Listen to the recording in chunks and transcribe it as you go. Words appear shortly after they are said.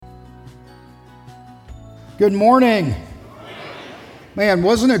Good morning. Man,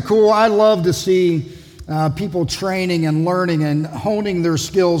 wasn't it cool? I love to see people training and learning and honing their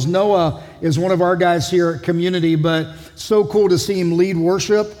skills. Noah is one of our guys here at Community, but so cool to see him lead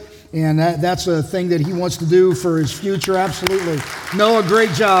worship, and that's a thing that he wants to do for his future, absolutely. Noah,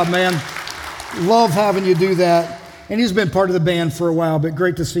 great job, man. Love having you do that. And he's been part of the band for a while, but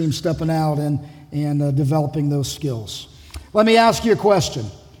great to see him stepping out and developing those skills. Let me ask you a question.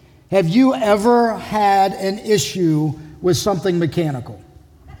 Have you ever had an issue with something mechanical?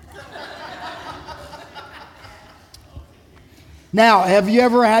 Now, have you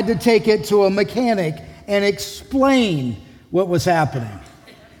ever had to take it to a mechanic and explain what was happening?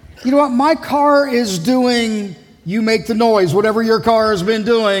 You know what? My car is doing, you make the noise, whatever your car has been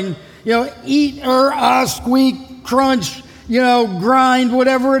doing, eat or squeak, crunch, grind,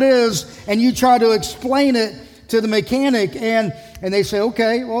 whatever it is, and you try to explain it to the mechanic, and they say,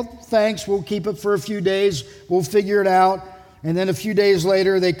 okay, well, thanks, we'll keep it for a few days, we'll figure it out. And then a few days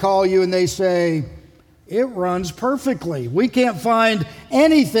later, they call you and they say, it runs perfectly. We can't find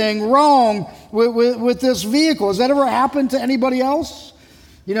anything wrong with this vehicle. Has that ever happened to anybody else?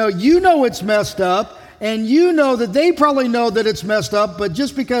 You know it's messed up, and you know that they probably know that it's messed up, but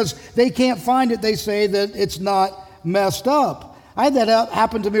just because they can't find it, they say that it's not messed up. I had that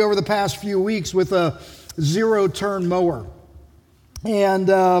happen to me over the past few weeks with a zero-turn mower. And,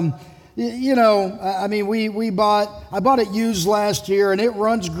 I bought it used last year, and it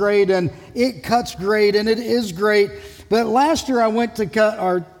runs great, and it cuts great, and it is great. But last year I went to cut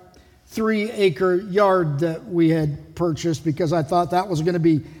our 3-acre yard that we had purchased because I thought that was going to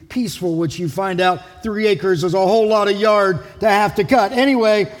be peaceful, which you find out 3 acres is a whole lot of yard to have to cut.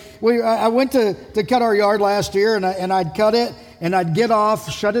 Anyway, I went to cut our yard last year, and I'd cut it, and I'd get off,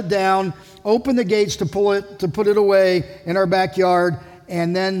 shut it down, open the gates to put it away in our backyard,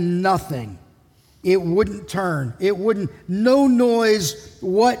 and then nothing. It wouldn't turn. No noise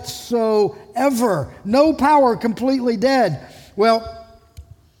whatsoever. No power, completely dead. Well,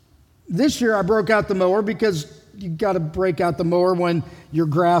 this year I broke out the mower because you got to break out the mower when your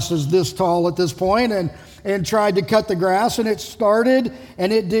grass is this tall at this point, and tried to cut the grass, and it started,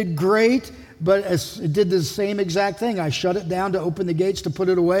 and it did great. But it did the same exact thing. I shut it down to open the gates to put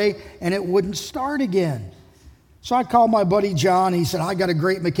it away, and it wouldn't start again. So I called my buddy John. He said, I got a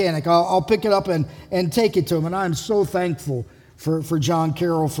great mechanic. I'll pick it up and take it to him. And I'm so thankful for John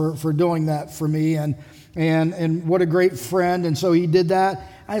Carroll for doing that for me. And what a great friend. And so he did that.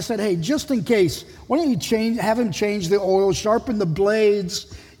 I said, hey, just in case, why don't you have him change the oil, sharpen the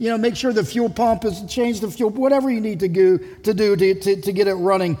blades, make sure the fuel pump is, change the fuel, whatever you need to do to get it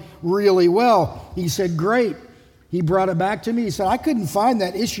running really well. He said, great. He brought it back to me. He said, I couldn't find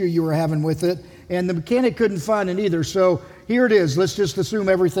that issue you were having with it, and the mechanic couldn't find it either. So here it is. Let's just assume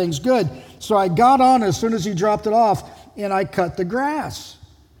everything's good. So I got on as soon as he dropped it off, and I cut the grass.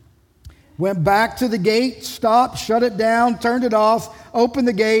 Went back to the gate, stopped, shut it down, turned it off, opened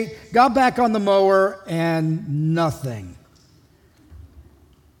the gate, got back on the mower, and nothing.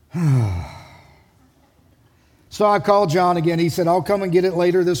 So I called John again. He said, I'll come and get it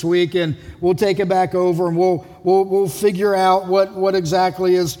later this week, and we'll take it back over, and we'll figure out what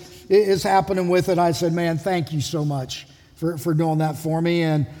exactly is happening with it. I said, man, thank you so much for doing that for me.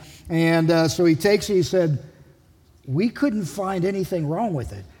 And so he takes it. He said, we couldn't find anything wrong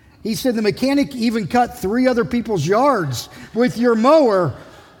with it. He said, the mechanic even cut 3 other people's yards with your mower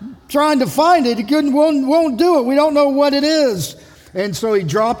trying to find it. He won't do it. We don't know what it is. And so he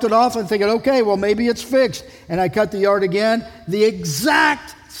dropped it off and thinking, okay, well, maybe it's fixed. And I cut the yard again. The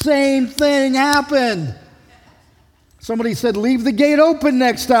exact same thing happened. Somebody said, leave the gate open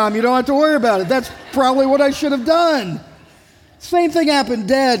next time. You don't have to worry about it. That's probably what I should have done. Same thing happened,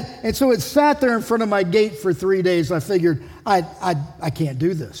 dead. And so it sat there in front of my gate for 3 days. I figured, I can't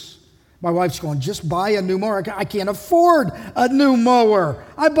do this. My wife's going, just buy a new mower. I can't afford a new mower.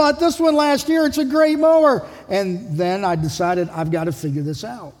 I bought this one last year. It's a great mower. And then I decided I've got to figure this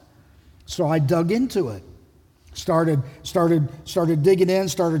out. So I dug into it. Started digging in,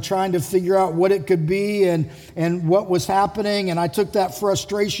 started trying to figure out what it could be and what was happening. And I took that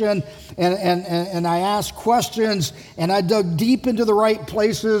frustration and I asked questions, and I dug deep into the right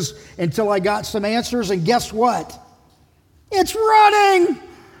places until I got some answers. And guess what? It's running.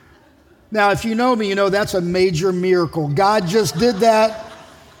 Now, if you know me, you know that's a major miracle. God just did that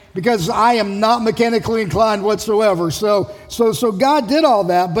because I am not mechanically inclined whatsoever. So God did all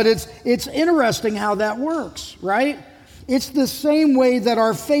that, but it's interesting how that works, right? It's the same way that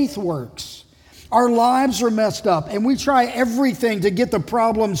our faith works. Our lives are messed up, and we try everything to get the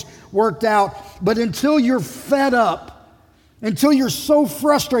problems worked out, but until you're fed up until you're so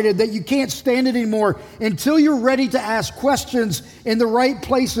frustrated that you can't stand it anymore, until you're ready to ask questions in the right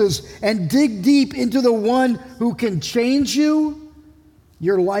places and dig deep into the one who can change you,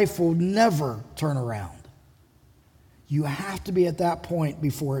 your life will never turn around. You have to be at that point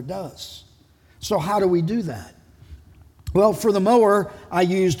before it does. So how do we do that? Well, for the mower, I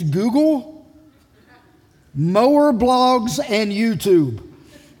used Google, mower blogs, and YouTube.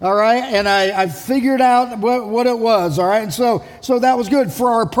 All right, and I figured out what it was, all right? And so that was good.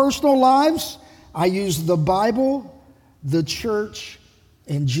 For our personal lives, I used the Bible, the church,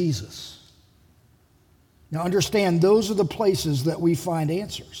 and Jesus. Now understand, those are the places that we find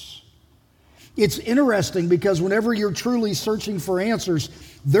answers. It's interesting because whenever you're truly searching for answers,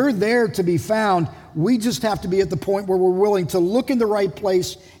 they're there to be found. We just have to be at the point where we're willing to look in the right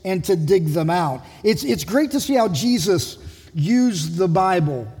place and to dig them out. It's great to see how Jesus used the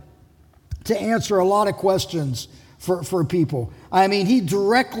Bible to answer a lot of questions for people. I mean, he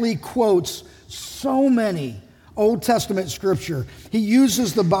directly quotes so many Old Testament scripture. He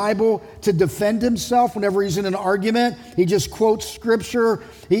uses the Bible to defend himself whenever he's in an argument. He just quotes scripture.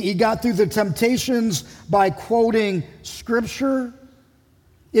 He got through the temptations by quoting scripture.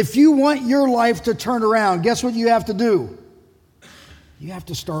 If you want your life to turn around, guess what you have to do? You have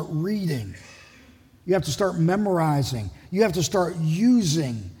to start reading. You have to start memorizing. You have to start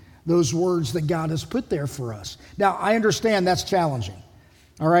using those words that God has put there for us. Now, I understand that's challenging.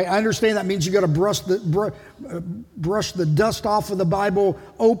 All right, I understand that means you got to brush the dust off of the Bible,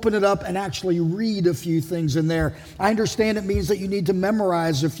 open it up, and actually read a few things in there. I understand it means that you need to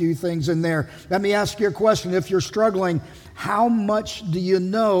memorize a few things in there. Let me ask you a question. If you're struggling, how much do you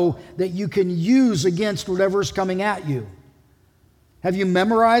know that you can use against whatever's coming at you? Have you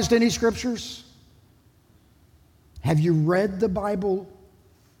memorized any scriptures? Have you read the Bible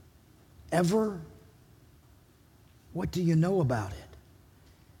ever? What do you know about it?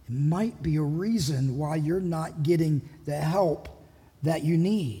 It might be a reason why you're not getting the help that you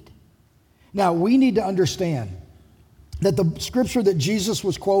need. Now, we need to understand that the scripture that Jesus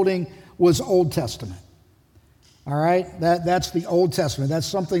was quoting was Old Testament. All right? That's the Old Testament. That's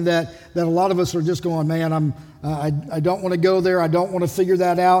something that a lot of us are just going, man, I don't want to go there. I don't want to figure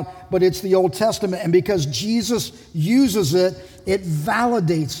that out. But it's the Old Testament. And because Jesus uses it, it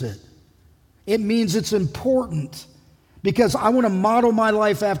validates it. It means it's important. Because I want to model my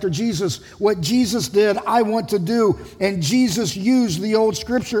life after Jesus. What Jesus did, I want to do. And Jesus used the Old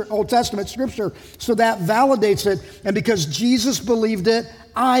Testament scripture, so that validates it. And because Jesus believed it,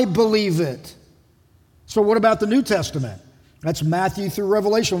 I believe it. So what about the New Testament? That's Matthew through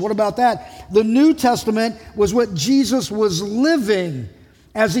Revelation. What about that? The New Testament was what Jesus was living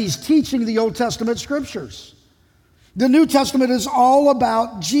as he's teaching the Old Testament scriptures. The New Testament is all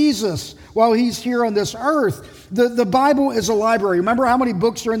about Jesus while he's here on this earth. The Bible is a library. Remember how many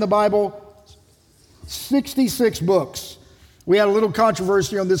books are in the Bible? 66 books. We had a little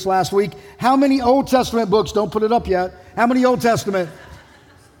controversy on this last week. How many Old Testament books? Don't put it up yet. How many Old Testament?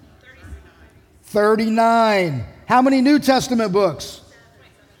 39. How many New Testament books?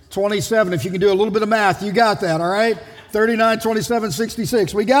 27. If you can do a little bit of math, you got that, all right? 39, 27,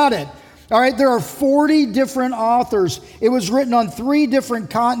 66. We got it. All right, there are 40 different authors. It was written on 3 different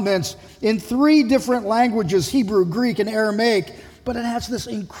continents in 3 different languages, Hebrew, Greek, and Aramaic, but it has this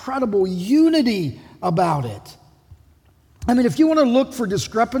incredible unity about it. I mean, if you want to look for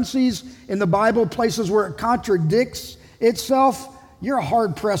discrepancies in the Bible, places where it contradicts itself, you're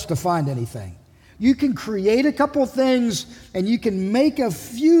hard-pressed to find anything. You can create a couple things, and you can make a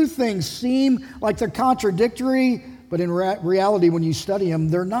few things seem like they're contradictory, but in reality, when you study them,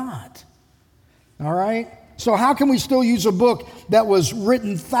 they're not. All right? So how can we still use a book that was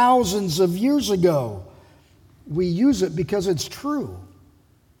written thousands of years ago? We use it because it's true.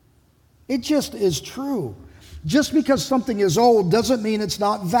 It just is true. Just because something is old doesn't mean it's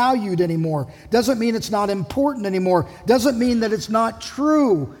not valued anymore. Doesn't mean it's not important anymore. Doesn't mean that it's not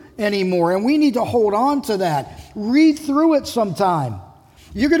true anymore. And we need to hold on to that. Read through it sometime.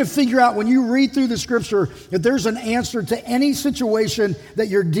 You're going to figure out when you read through the scripture that there's an answer to any situation that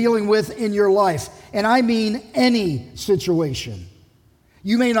you're dealing with in your life. And I mean any situation.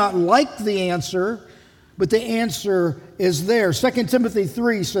 You may not like the answer, but the answer is there. 2 Timothy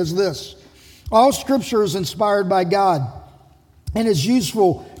 3 says this: all scripture is inspired by God and is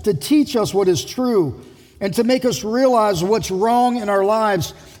useful to teach us what is true and to make us realize what's wrong in our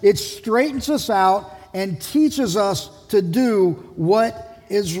lives. It straightens us out and teaches us to do what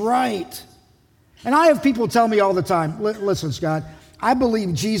is right. And I have people tell me all the time, listen, Scott, I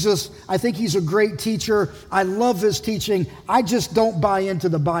believe Jesus. I think he's a great teacher. I love his teaching. I just don't buy into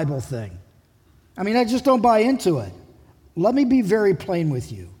the Bible thing. I mean, I just don't buy into it. let me be very plain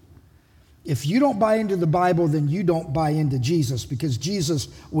with you. If you don't buy into the Bible, then you don't buy into Jesus, because Jesus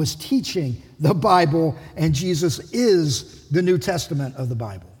was teaching the Bible, and Jesus is the New Testament of the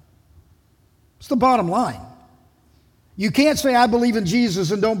Bible. It's the bottom line. You can't say, I believe in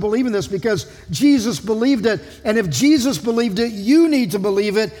Jesus and don't believe in this, because Jesus believed it. And if Jesus believed it, you need to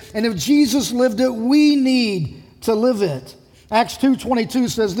believe it. And if Jesus lived it, we need to live it. Acts 2:22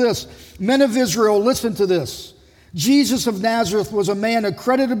 says this, men of Israel, listen to this. Jesus of Nazareth was a man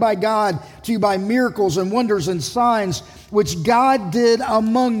accredited by God to you by miracles and wonders and signs, which God did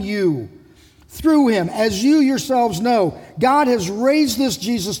among you through him. As you yourselves know, God has raised this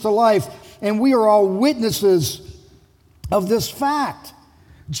Jesus to life, and we are all witnesses of this fact.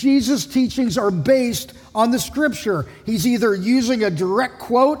 Jesus' teachings are based on the Scripture. He's either using a direct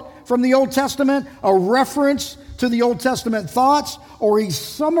quote from the Old Testament, a reference to the Old Testament thoughts, or he's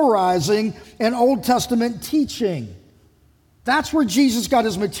summarizing an Old Testament teaching. That's where Jesus got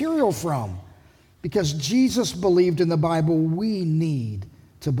his material from. Because Jesus believed in the Bible, we need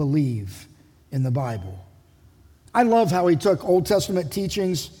to believe in the Bible. I love how he took Old Testament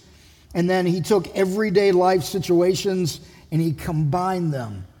teachings and then he took everyday life situations and he combined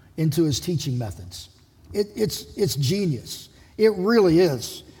them into his teaching methods. It's genius. It really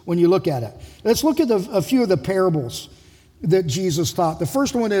is when you look at it. Let's look at a few of the parables that Jesus taught. The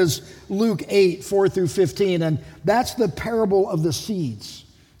first one is Luke 8, 4 through 15, and that's the parable of the seeds.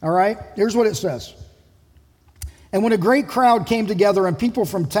 All right? Here's what it says. And when a great crowd came together and people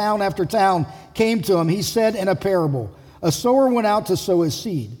from town after town came to him, he said in a parable, a sower went out to sow his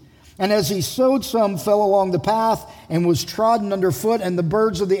seed. And as he sowed, some fell along the path and was trodden underfoot, and the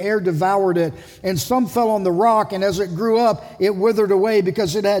birds of the air devoured it. And some fell on the rock, and as it grew up, it withered away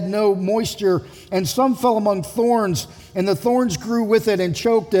because it had no moisture. And some fell among thorns, and the thorns grew with it and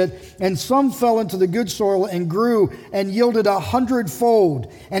choked it. And some fell into the good soil and grew and yielded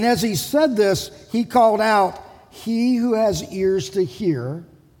 100-fold. And as he said this, he called out, he who has ears to hear,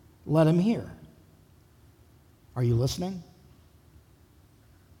 let him hear. Are you listening?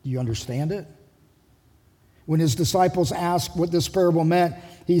 Do you understand it? When his disciples asked what this parable meant,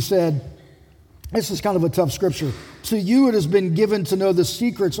 he said, this is kind of a tough scripture. To you it has been given to know the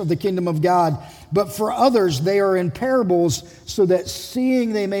secrets of the kingdom of God, but for others they are in parables, so that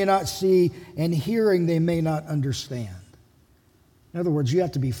seeing they may not see and hearing they may not understand. In other words, you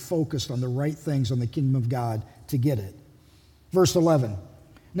have to be focused on the right things on the kingdom of God to get it. Verse 11.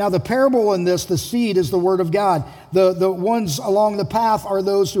 Now the parable in this, the seed, is the word of God. The ones along the path are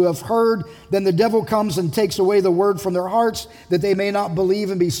those who have heard. Then the devil comes and takes away the word from their hearts, that they may not believe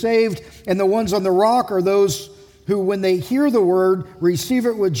and be saved. And the ones on the rock are those who, when they hear the word, receive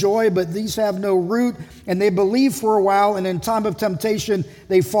it with joy, but these have no root, and they believe for a while, and in time of temptation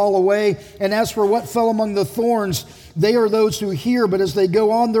they fall away. And as for what fell among the thorns, they are those who hear, but as they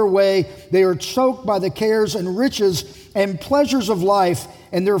go on their way, they are choked by the cares and riches and pleasures of life,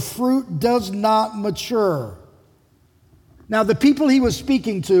 and their fruit does not mature. Now, the people he was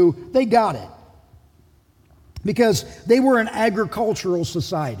speaking to, they got it, because they were an agricultural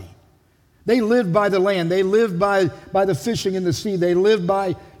society. They lived by the land. They lived by the fishing in the sea. They lived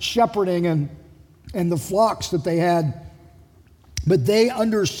by shepherding and the flocks that they had. But they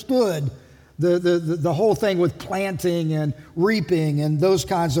understood the whole thing with planting and reaping and those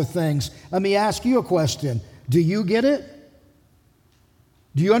kinds of things. Let me ask you a question. Do you get it?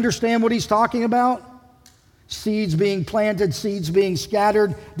 Do you understand what he's talking about? Seeds being planted, seeds being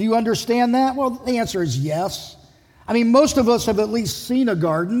scattered. Do you understand that? Well, the answer is yes. I mean, most of us have at least seen a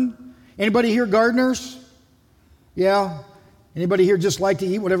garden. Anybody here gardeners? Yeah. Anybody here just like to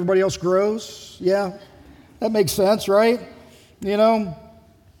eat what everybody else grows? Yeah. That makes sense, right? You know,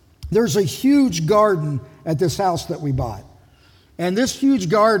 there's a huge garden at this house that we bought. And this huge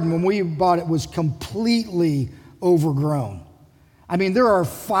garden, when we bought it, was completely overgrown. I mean, there are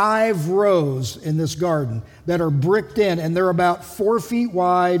 5 rows in this garden that are bricked in, and they're about 4 feet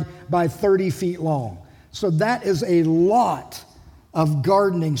wide by 30 feet long. So that is a lot of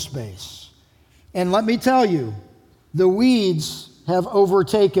gardening space. And let me tell you, the weeds have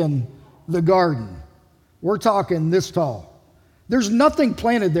overtaken the garden. We're talking this tall. There's nothing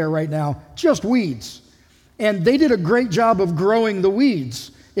planted there right now, just weeds. And they did a great job of growing the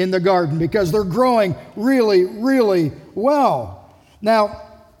weeds in the garden because they're growing really, really well. Now,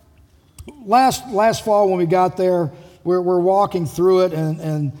 last fall when we got there, we're walking through it,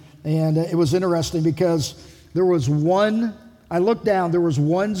 and it was interesting because there was one, I looked down, there was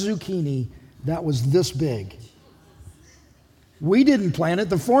one zucchini that was this big. We didn't plant it.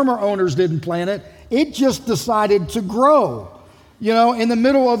 The former owners didn't plant it. It just decided to grow. You know, in the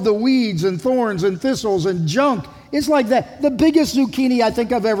middle of the weeds and thorns and thistles and junk It's like that. The biggest zucchini I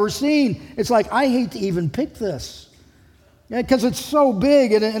think I've ever seen. It's like, I hate to even pick this. Because it's so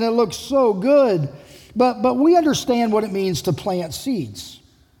big and it looks so good. But we understand what it means to plant seeds.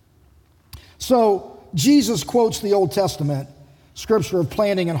 So Jesus quotes the Old Testament scripture of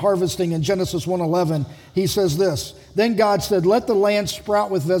planting and harvesting in Genesis 1:11. He says this, "Then God said, let the land sprout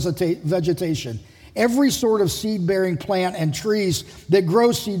with vegetation, every sort of seed-bearing plant and trees that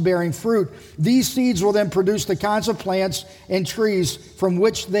grow seed-bearing fruit. These seeds will then produce the kinds of plants and trees from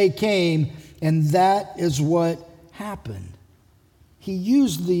which they came," and that is what happened. He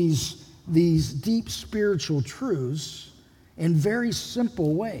used these deep spiritual truths in very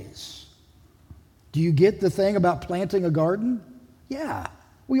simple ways. Do you get the thing about planting a garden? Yeah,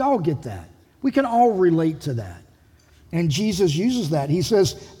 we all get that. We can all relate to that. And Jesus uses that. He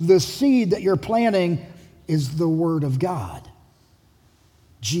says, the seed that you're planting is the Word of God.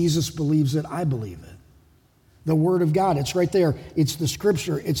 Jesus believes it. I believe it. The Word of God, it's right there. It's the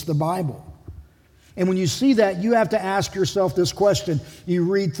Scripture. It's the Bible. And when you see that, you have to ask yourself this question. You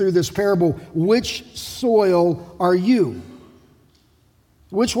read through this parable, which soil are you?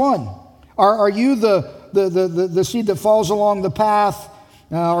 Which one? Are you the seed that falls along the path,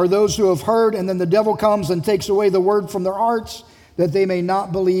 or those who have heard, and then the devil comes and takes away the word from their hearts, that they may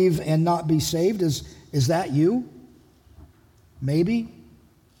not believe and not be saved? Is that you? Maybe.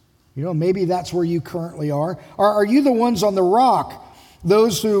 Maybe that's where you currently are. Are you the ones on the rock,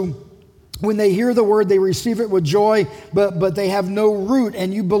 those who, when they hear the word, they receive it with joy, but they have no root,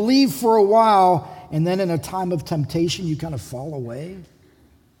 and you believe for a while, and then in a time of temptation, you kind of fall away?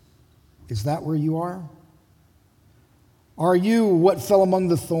 Is that where you are? Are you what fell among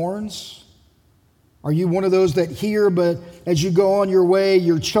the thorns? Are you one of those that hear, but as you go on your way,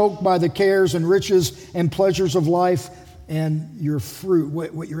 you're choked by the cares and riches and pleasures of life, and your fruit,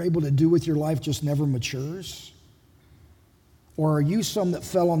 what you're able to do with your life, just never matures? Or are you some that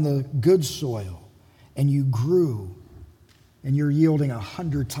fell on the good soil, and you grew, and you're yielding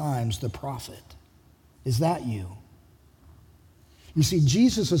 100 times the profit? Is that you? You see,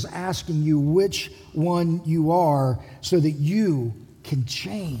 Jesus is asking you which one you are so that you can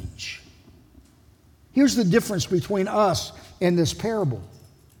change. Here's the difference between us and this parable.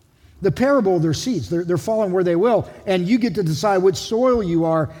 The parable, they're seeds. They're falling where they will, and you get to decide which soil you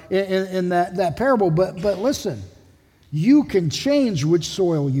are in that parable. But listen, you can change which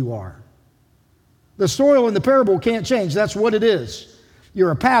soil you are. The soil in the parable can't change. That's what it is.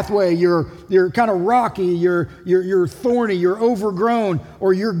 You're a pathway, you're kind of rocky, you're thorny, you're overgrown,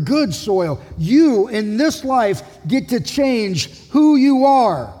 or you're good soil. You, in this life, get to change who you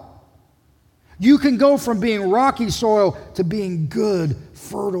are. You can go from being rocky soil to being good,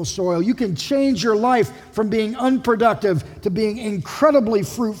 fertile soil. You can change your life from being unproductive to being incredibly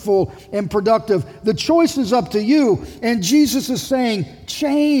fruitful and productive. The choice is up to you, and Jesus is saying,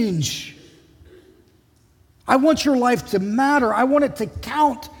 change. I want your life to matter. I want it to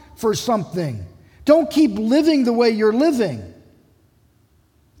count for something. Don't keep living the way you're living.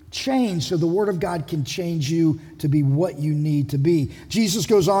 Change so the Word of God can change you to be what you need to be. Jesus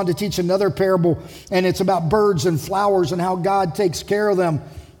goes on to teach another parable, and it's about birds and flowers and how God takes care of them.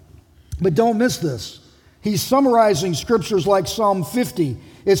 But don't miss this. He's summarizing scriptures like Psalm 50.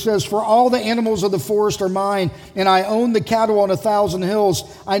 It says, "For all the animals of the forest are mine, and I own the cattle on 1,000 hills.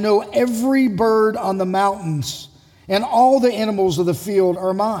 I know every bird on the mountains, and all the animals of the field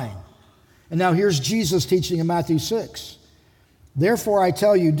are mine." And now here's Jesus teaching in Matthew 6. "Therefore I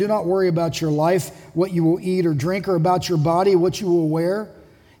tell you, do not worry about your life, what you will eat or drink, or about your body, what you will wear.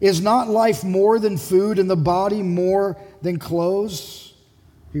 Is not life more than food, and the body more than clothes?"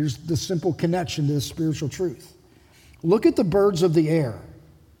 Here's the simple connection to this spiritual truth. Look at the birds of the air.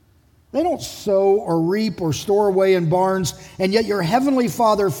 They don't sow or reap or store away in barns, and yet your heavenly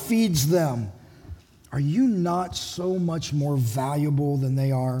Father feeds them. Are you not so much more valuable than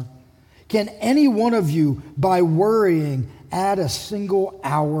they are? Can any one of you, by worrying, add a single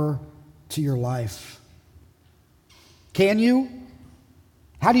hour to your life? Can you?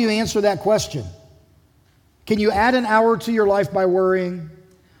 How do you answer that question? Can you add an hour to your life by worrying?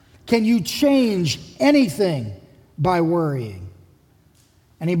 Can you change anything by worrying?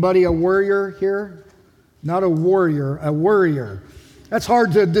 Anybody a worrier here? Not a warrior, a worrier. That's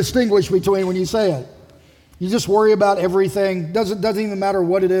hard to distinguish between when you say it. You just worry about everything. Doesn't even matter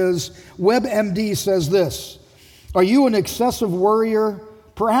what it is. WebMD says this: "Are you an excessive worrier?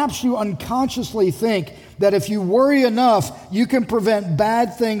 Perhaps you unconsciously think that if you worry enough, you can prevent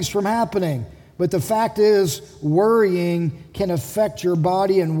bad things from happening. But the fact is, worrying can affect your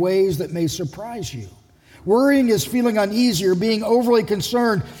body in ways that may surprise you. Worrying is feeling uneasy or being overly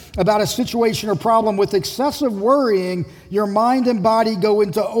concerned about a situation or problem. With excessive worrying, your mind and body go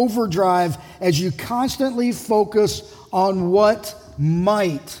into overdrive as you constantly focus on what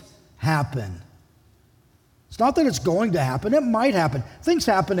might happen. It's not that it's going to happen. It might happen. Things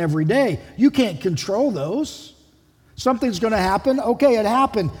happen every day. You can't control those. Something's going to happen. Okay, it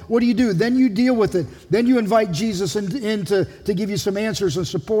happened. What do? Then you deal with it. Then you invite Jesus in to give you some answers and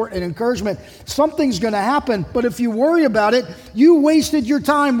support and encouragement. Something's going to happen, but if you worry about it, you wasted your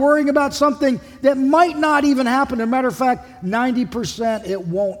time worrying about something that might not even happen. As a matter of fact, 90% it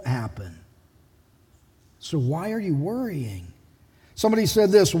won't happen. So why are you worrying? Somebody said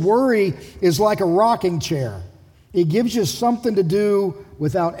this: worry is like a rocking chair. It gives you something to do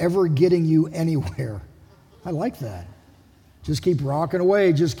without ever getting you anywhere. I like that. Just keep rocking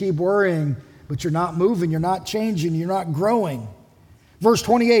away, just keep worrying, but you're not moving, you're not changing, you're not growing. Verse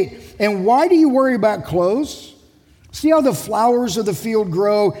 28, and why do you worry about clothes? See how the flowers of the field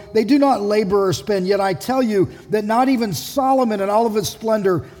grow? They do not labor or spin, yet I tell you that not even Solomon in all of his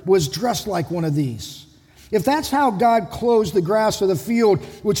splendor was dressed like one of these. If that's how God clothes the grass of the field,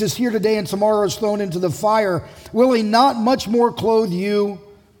 which is here today and tomorrow is thrown into the fire, will he not much more clothe you,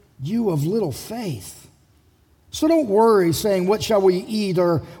 you of little faith? So don't worry, saying, what shall we eat,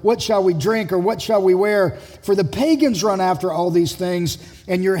 or what shall we drink, or what shall we wear? For the pagans run after all these things,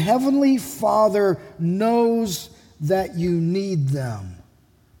 and your heavenly Father knows that you need them.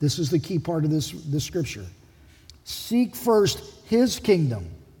 This is the key part of this scripture. Seek first his kingdom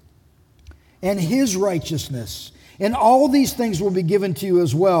and his righteousness, and all these things will be given to you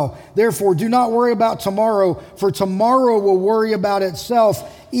as well. Therefore, do not worry about tomorrow, for tomorrow will worry about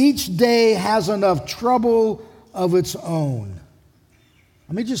itself. Each day has enough trouble of its own.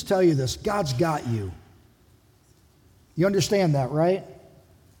 Let me just tell you this. God's got you. You understand that, right?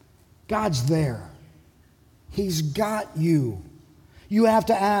 God's there. He's got you. You have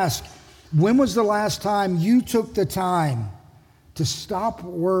to ask, when was the last time you took the time to stop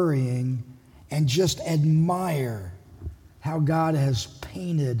worrying and just admire how God has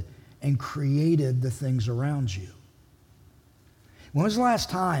painted and created the things around you? When was the last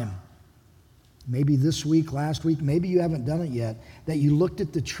time, maybe this week, last week, maybe you haven't done it yet, that you looked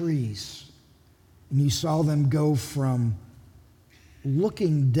at the trees and you saw them go from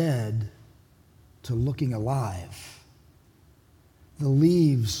looking dead to looking alive? The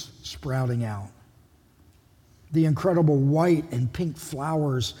leaves sprouting out, the incredible white and pink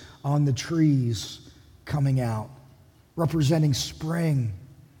flowers on the trees coming out, representing spring,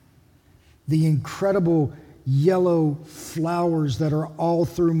 the incredible yellow flowers that are all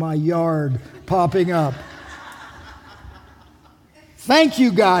through my yard popping up. Thank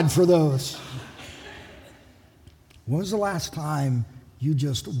you, God, for those. When was the last time you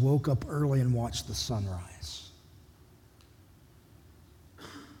just woke up early and watched the sunrise?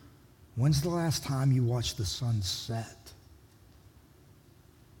 When's the last time you watched the sun set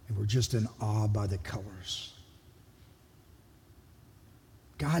and were just in awe by the colors?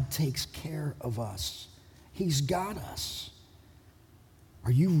 God takes care of us. He's got us.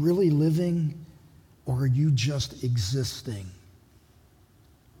 Are you really living, or are you just existing,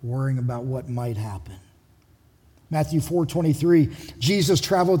 worrying about what might happen? Matthew 4:23, Jesus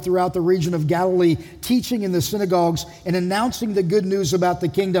traveled throughout the region of Galilee, teaching in the synagogues and announcing the good news about the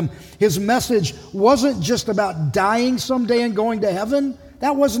kingdom. His message wasn't just about dying someday and going to heaven.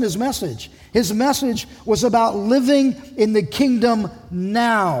 That wasn't his message. His message was about living in the kingdom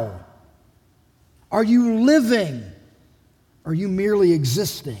now. Are you living? Are you merely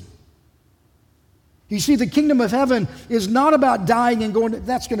existing? You see, the kingdom of heaven is not about dying and going,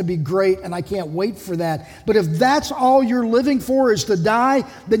 that's going to be great, and I can't wait for that. But if that's all you're living for is to die,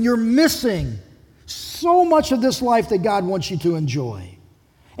 then you're missing so much of this life that God wants you to enjoy.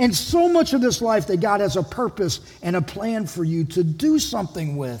 And so much of this life that God has a purpose and a plan for you to do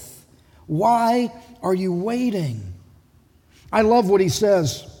something with. Why are you waiting? I love what he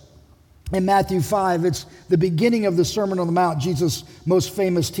says in Matthew 5. It's the beginning of the Sermon on the Mount, Jesus' most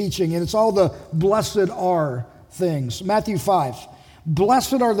famous teaching, and it's all the blessed are things. Matthew 5,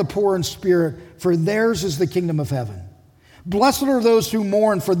 blessed are the poor in spirit, for theirs is the kingdom of heaven. Blessed are those who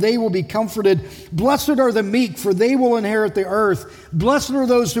mourn, for they will be comforted. Blessed are the meek, for they will inherit the earth. Blessed are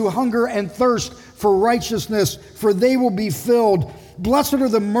those who hunger and thirst for righteousness, for they will be filled. Blessed are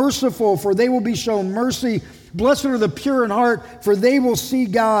the merciful, for they will be shown mercy. Blessed are the pure in heart, for they will see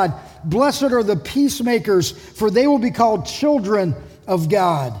God. Blessed are the peacemakers, for they will be called children of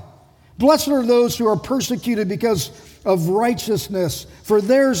God. Blessed are those who are persecuted because of righteousness, for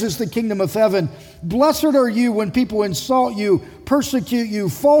theirs is the kingdom of heaven. Blessed are you when people insult you, persecute you,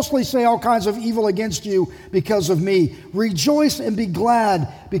 falsely say all kinds of evil against you because of me. Rejoice and be glad,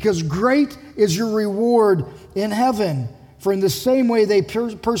 because great is your reward in heaven. For in the same way they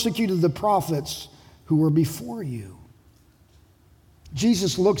persecuted the prophets who were before you.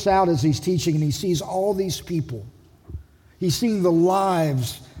 Jesus looks out as he's teaching and he sees all these people. He's seeing the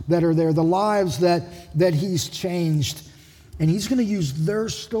lives that are there, the lives that he's changed. And he's going to use their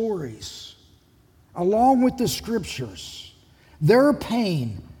stories along with the scriptures, their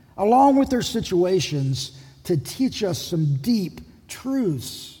pain, along with their situations to teach us some deep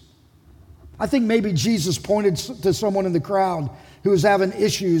truths. I think maybe Jesus pointed to someone in the crowd who was having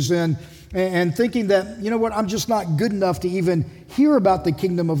issues and thinking that, you know what, I'm just not good enough to even hear about the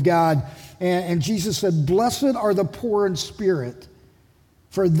kingdom of God. And Jesus said, blessed are the poor in spirit,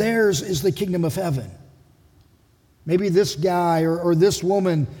 for theirs is the kingdom of heaven. Maybe this guy or this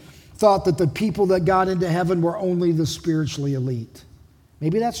woman thought that the people that got into heaven were only the spiritually elite.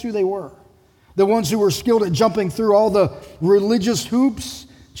 Maybe that's who they were. The ones who were skilled at jumping through all the religious hoops.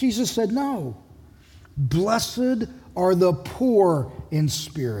 Jesus said, no. Blessed are the poor in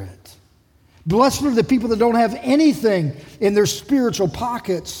spirit. Blessed are the people that don't have anything in their spiritual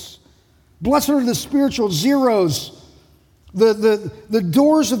pockets. Blessed are the spiritual zeros. The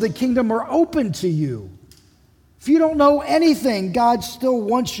doors of the kingdom are open to you. If you don't know anything, God still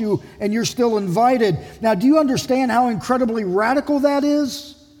wants you and you're still invited. Now, do you understand how incredibly radical that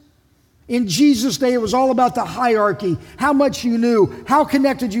is? In Jesus' day, it was all about the hierarchy, how much you knew, how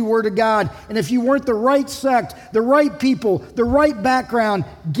connected you were to God. And if you weren't the right sect, the right people, the right background,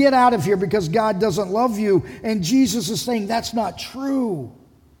 get out of here because God doesn't love you. And Jesus is saying that's not true.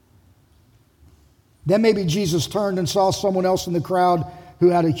 Then maybe Jesus turned and saw someone else in the crowd who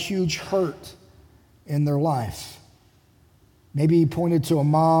had a huge hurt in their life. Maybe he pointed to a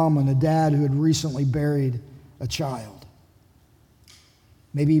mom and a dad who had recently buried a child.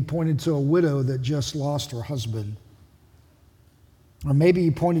 Maybe he pointed to a widow that just lost her husband. Or maybe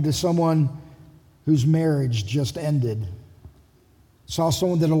he pointed to someone whose marriage just ended. Saw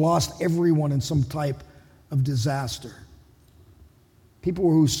someone that had lost everyone in some type of disaster. People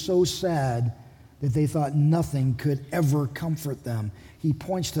who were so sad that they thought nothing could ever comfort them. He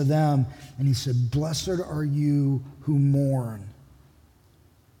points to them and he said, blessed are you who mourn,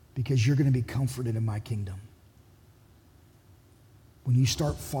 because you're going to be comforted in my kingdom. When you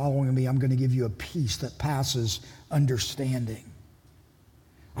start following me, I'm going to give you a peace that passes understanding.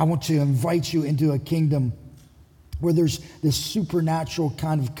 I want to invite you into a kingdom where there's this supernatural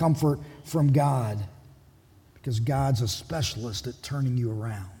kind of comfort from God, because God's a specialist at turning you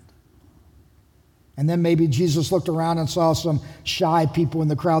around. And then maybe Jesus looked around and saw some shy people in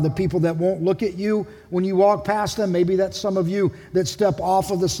the crowd, the people that won't look at you when you walk past them. Maybe that's some of you that step off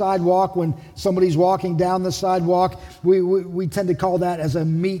of the sidewalk when somebody's walking down the sidewalk. We tend to call that as a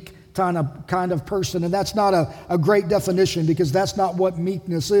meek kind of person. And that's not a great definition, because that's not what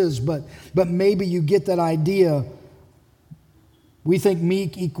meekness is. But maybe you get that idea. We think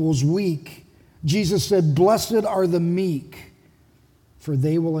meek equals weak. Jesus said, blessed are the meek, for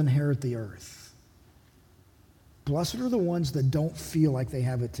they will inherit the earth. Blessed are the ones that don't feel like they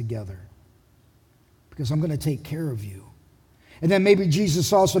have it together, because I'm going to take care of you. And then maybe Jesus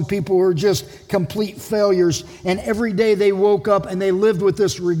saw some people who were just complete failures, and every day they woke up and they lived with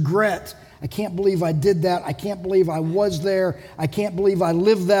this regret. I can't believe I did that. I can't believe I was there. I can't believe I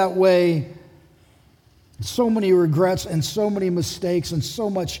lived that way. So many regrets and so many mistakes and so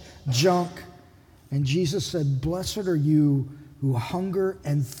much junk. And Jesus said, blessed are you who hunger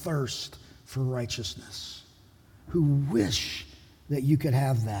and thirst for righteousness, who wish that you could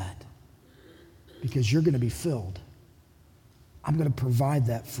have that, because you're going to be filled. I'm going to provide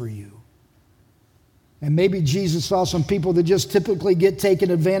that for you. And maybe Jesus saw some people that just typically get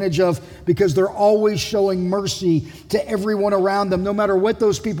taken advantage of because they're always showing mercy to everyone around them, no matter what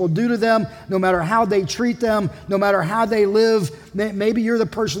those people do to them, no matter how they treat them, no matter how they live. Maybe you're the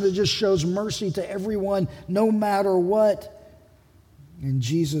person that just shows mercy to everyone, no matter what. And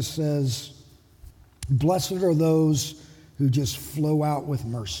Jesus says, blessed are those who just flow out with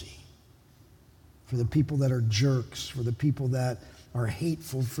mercy. For the people that are jerks, for the people that are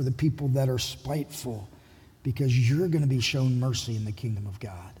hateful, for the people that are spiteful, because you're going to be shown mercy in the kingdom of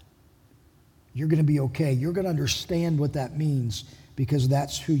God. You're going to be okay. You're going to understand what that means, because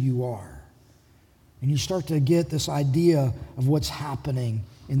that's who you are. And you start to get this idea of what's happening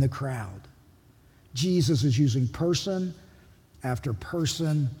in the crowd. Jesus is using person after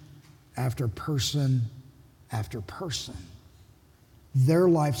person after person after person. Their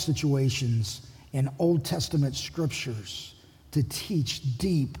life situations and Old Testament scriptures to teach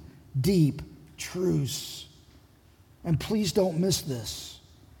deep, deep truths. And please don't miss this.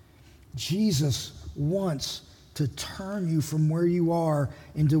 Jesus wants to turn you from where you are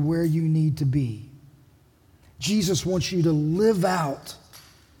into where you need to be. Jesus wants you to live out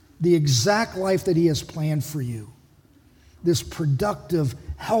the exact life that he has planned for you. This productive,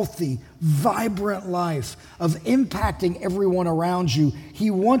 healthy, vibrant life of impacting everyone around you.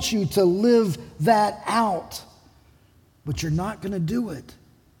 He wants you to live that out. But you're not going to do it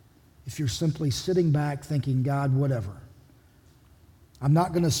if you're simply sitting back thinking, God, whatever. I'm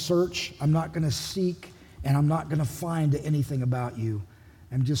not going to search, I'm not going to seek, and I'm not going to find anything about you.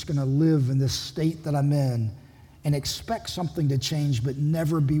 I'm just going to live in this state that I'm in and expect something to change, but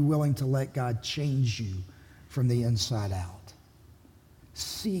never be willing to let God change you from the inside out.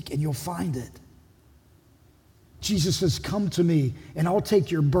 Seek and you'll find it. Jesus says, come to me and I'll take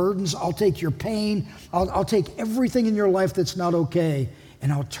your burdens, I'll take your pain, I'll take everything in your life that's not okay,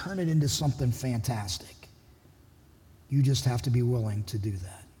 and I'll turn it into something fantastic. You just have to be willing to do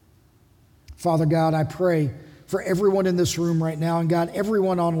that. Father God, I pray for everyone in this room right now, and God,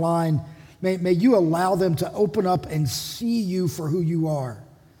 everyone online, may you allow them to open up and see you for who you are.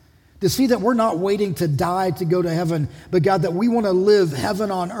 To see that we're not waiting to die to go to heaven, but God, that we want to live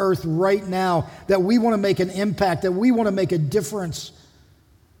heaven on earth right now, that we want to make an impact, that we want to make a difference.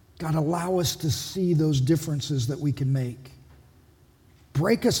 God, allow us to see those differences that we can make.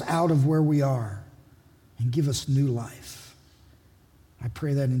 Break us out of where we are and give us new life. I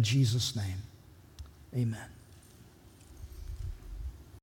pray that in Jesus' name. Amen.